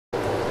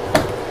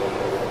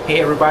Hey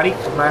everybody,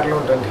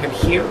 Marlon Rangel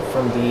here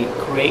from the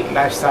Create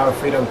Lifestyle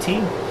Freedom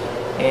team,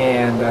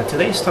 and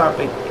today's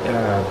topic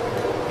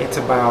it's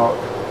about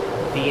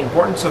the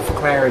importance of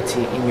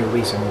clarity in your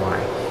reason why.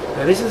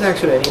 Now this is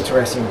actually an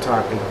interesting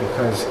topic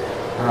because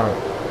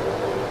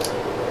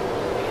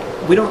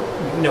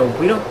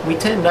we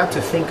tend not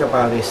to think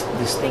about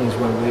these things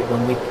when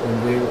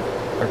we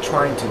are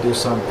trying to do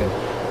something,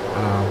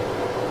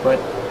 but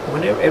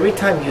every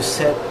time you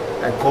set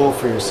a goal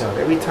for yourself,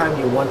 every time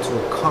you want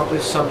to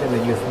accomplish something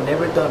that you've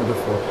never done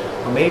before,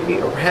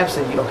 or perhaps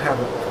that you don't have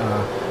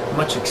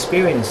much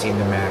experience in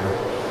the matter,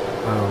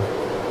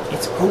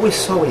 it's always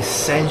so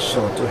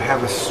essential to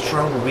have a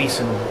strong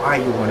reason why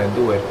you want to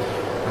do it.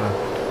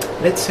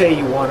 Let's say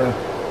you want to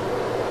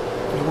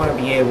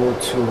be able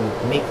to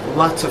make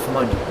lots of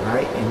money,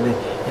 right?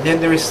 And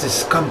then there is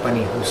this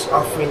company who's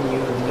offering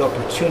you the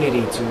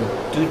opportunity to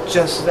do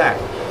just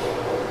that.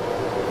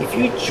 If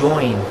you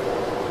join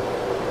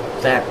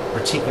that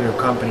particular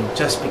company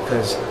just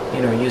because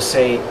you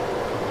say,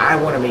 I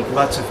want to make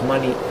lots of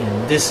money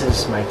and this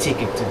is my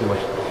ticket to do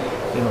it,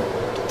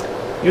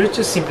 you're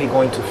just simply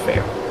going to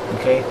fail,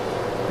 okay?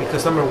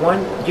 Because number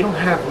one, you don't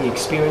have the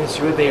experience.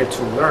 You're there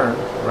to learn,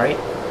 right?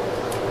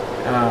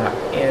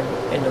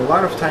 And a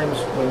lot of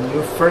times when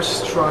you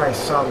first try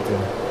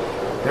something,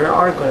 there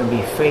are going to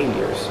be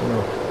failures,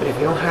 but if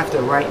you don't have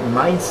the right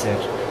mindset,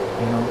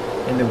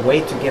 and the way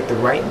to get the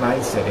right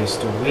mindset is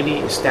to really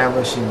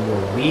establishing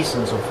your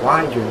reasons of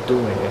why you're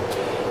doing it.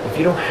 If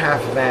you don't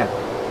have that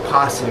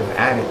positive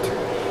attitude,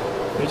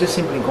 you're just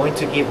simply going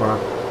to give up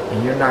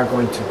and you're not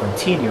going to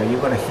continue. You're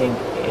going to think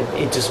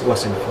it just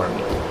wasn't for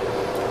me.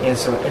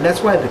 And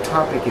that's why the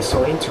topic is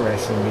so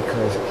interesting,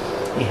 because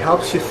it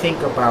helps you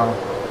think about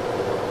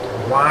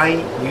why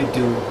you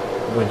do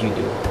what you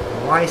do.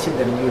 Why is it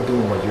that you're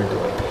doing what you're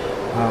doing?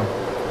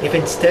 If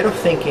instead of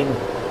thinking,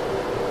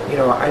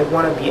 I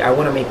want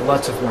to make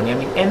lots of money. I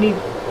mean, any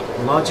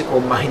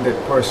logical-minded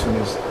person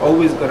is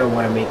always going to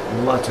want to make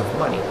lots of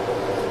money.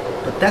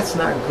 But that's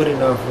not good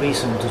enough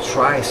reason to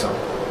try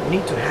something. You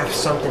need to have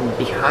something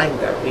behind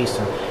that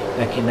reason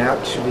that can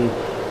actually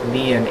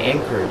be an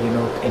anchor,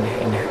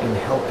 and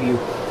help you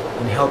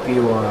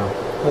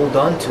hold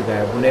on to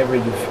that whenever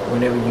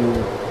you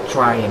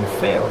try and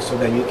fail, so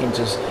that you can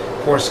just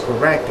course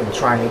correct and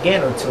try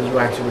again until you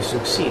actually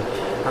succeed.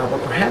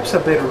 But perhaps a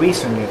better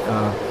reason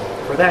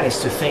for that is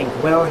to think,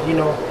 well,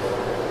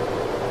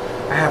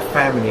 I have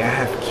family, I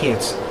have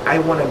kids, I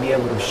want to be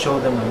able to show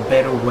them a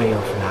better way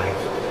of life,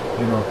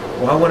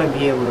 or I want to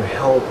be able to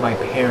help my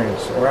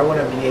parents, or I want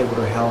to be able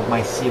to help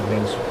my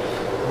siblings.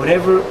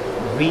 Whatever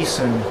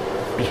reason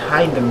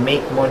behind the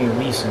make money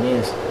reason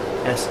is,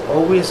 that's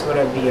always going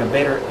to be a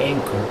better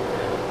anchor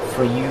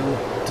for you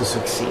to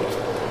succeed.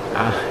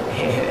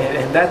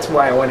 And that's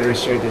why I wanted to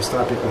share this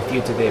topic with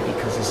you today,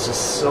 because it's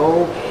just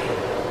so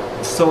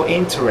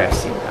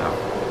interesting.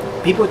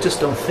 People just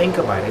don't think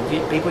about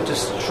it. People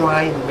just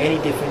try many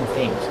different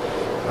things,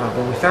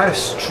 but without a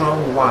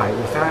strong why,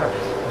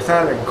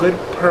 without a good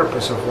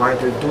purpose of why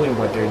they're doing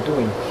what they're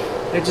doing,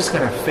 they're just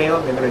gonna fail.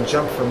 They're gonna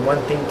jump from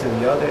one thing to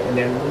the other, and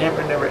they're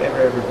never,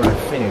 ever gonna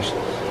finish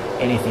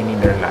anything in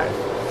their life.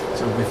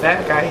 So with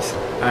that, guys,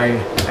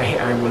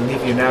 I will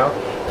leave you now,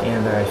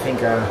 and I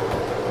think I've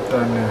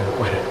done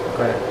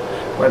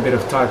quite a bit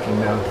of talking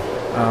now.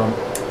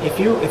 If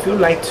you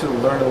like to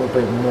learn a little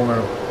bit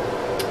more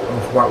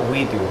of what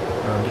we do,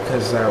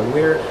 because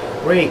we're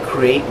a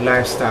Create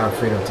Lifestyle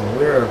Freedom team.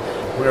 We're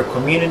a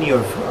community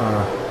of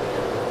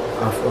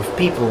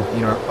people,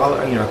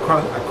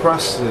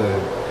 across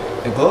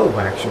the globe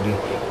actually.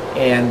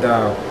 And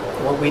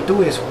what we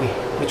do is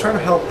we try to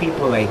help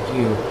people like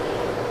you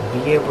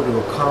be able to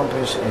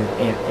accomplish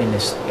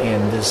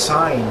and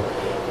design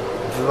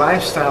the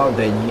lifestyle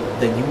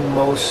that you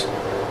most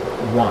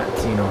want.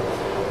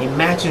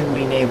 Imagine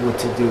being able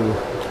to do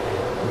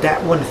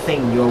that one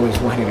thing you always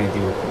wanted to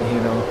do.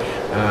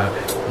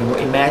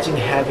 Imagine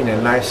having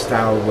a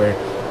lifestyle where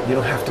you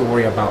don't have to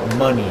worry about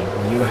money,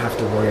 you don't have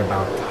to worry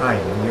about time,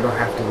 and you don't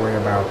have to worry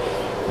about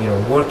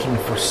working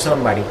for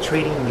somebody,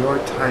 trading your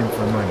time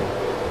for money.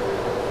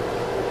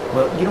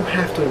 Well, you don't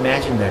have to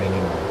imagine that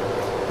anymore.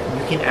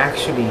 You can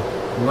actually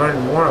learn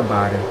more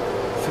about it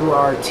through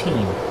our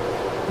team,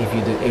 if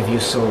you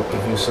so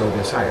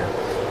desire.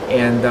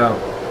 And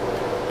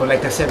but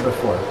like I said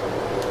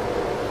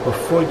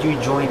before you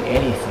join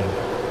anything,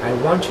 I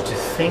want you to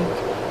think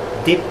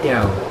deep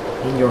down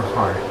in your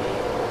heart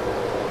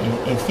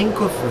and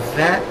think of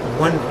that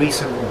one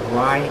reason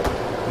why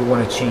you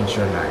want to change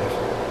your life.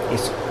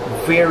 It's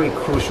very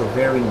crucial,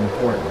 very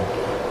important,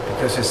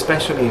 because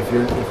especially if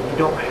you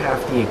don't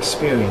have the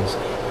experience,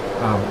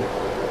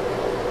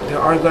 there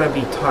are going to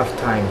be tough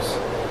times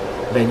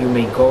that you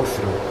may go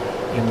through,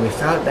 and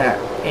without that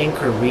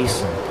anchor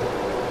reason,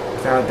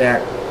 without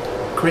that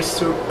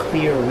crystal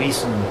clear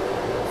reason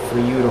for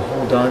you to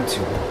hold on to,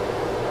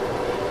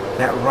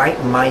 that right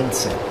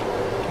mindset,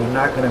 you're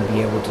not going to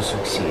be able to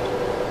succeed.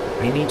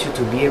 I need you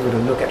to be able to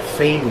look at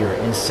failure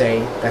and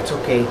say, that's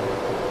okay.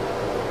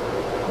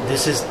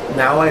 This is,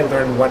 now I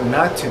learn what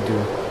not to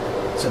do,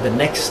 So the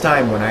next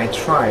time when I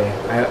try,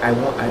 I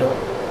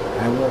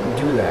won't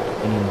do that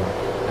anymore.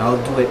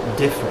 I'll do it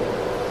differently.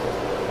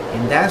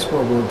 And that's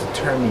what will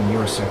determine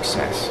your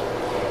success.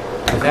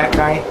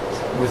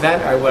 With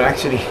that, I will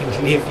actually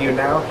leave you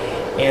now.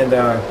 And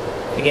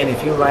again,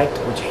 if you liked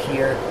what you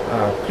hear,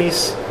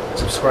 please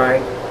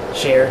subscribe,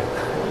 share,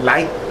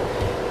 like,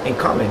 and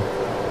comment.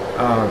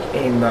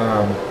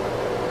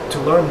 To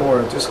learn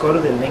more, just go to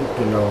the link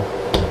below,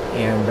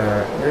 and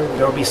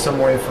there'll be some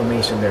more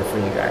information there for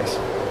you guys.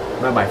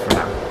 Bye bye for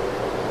now.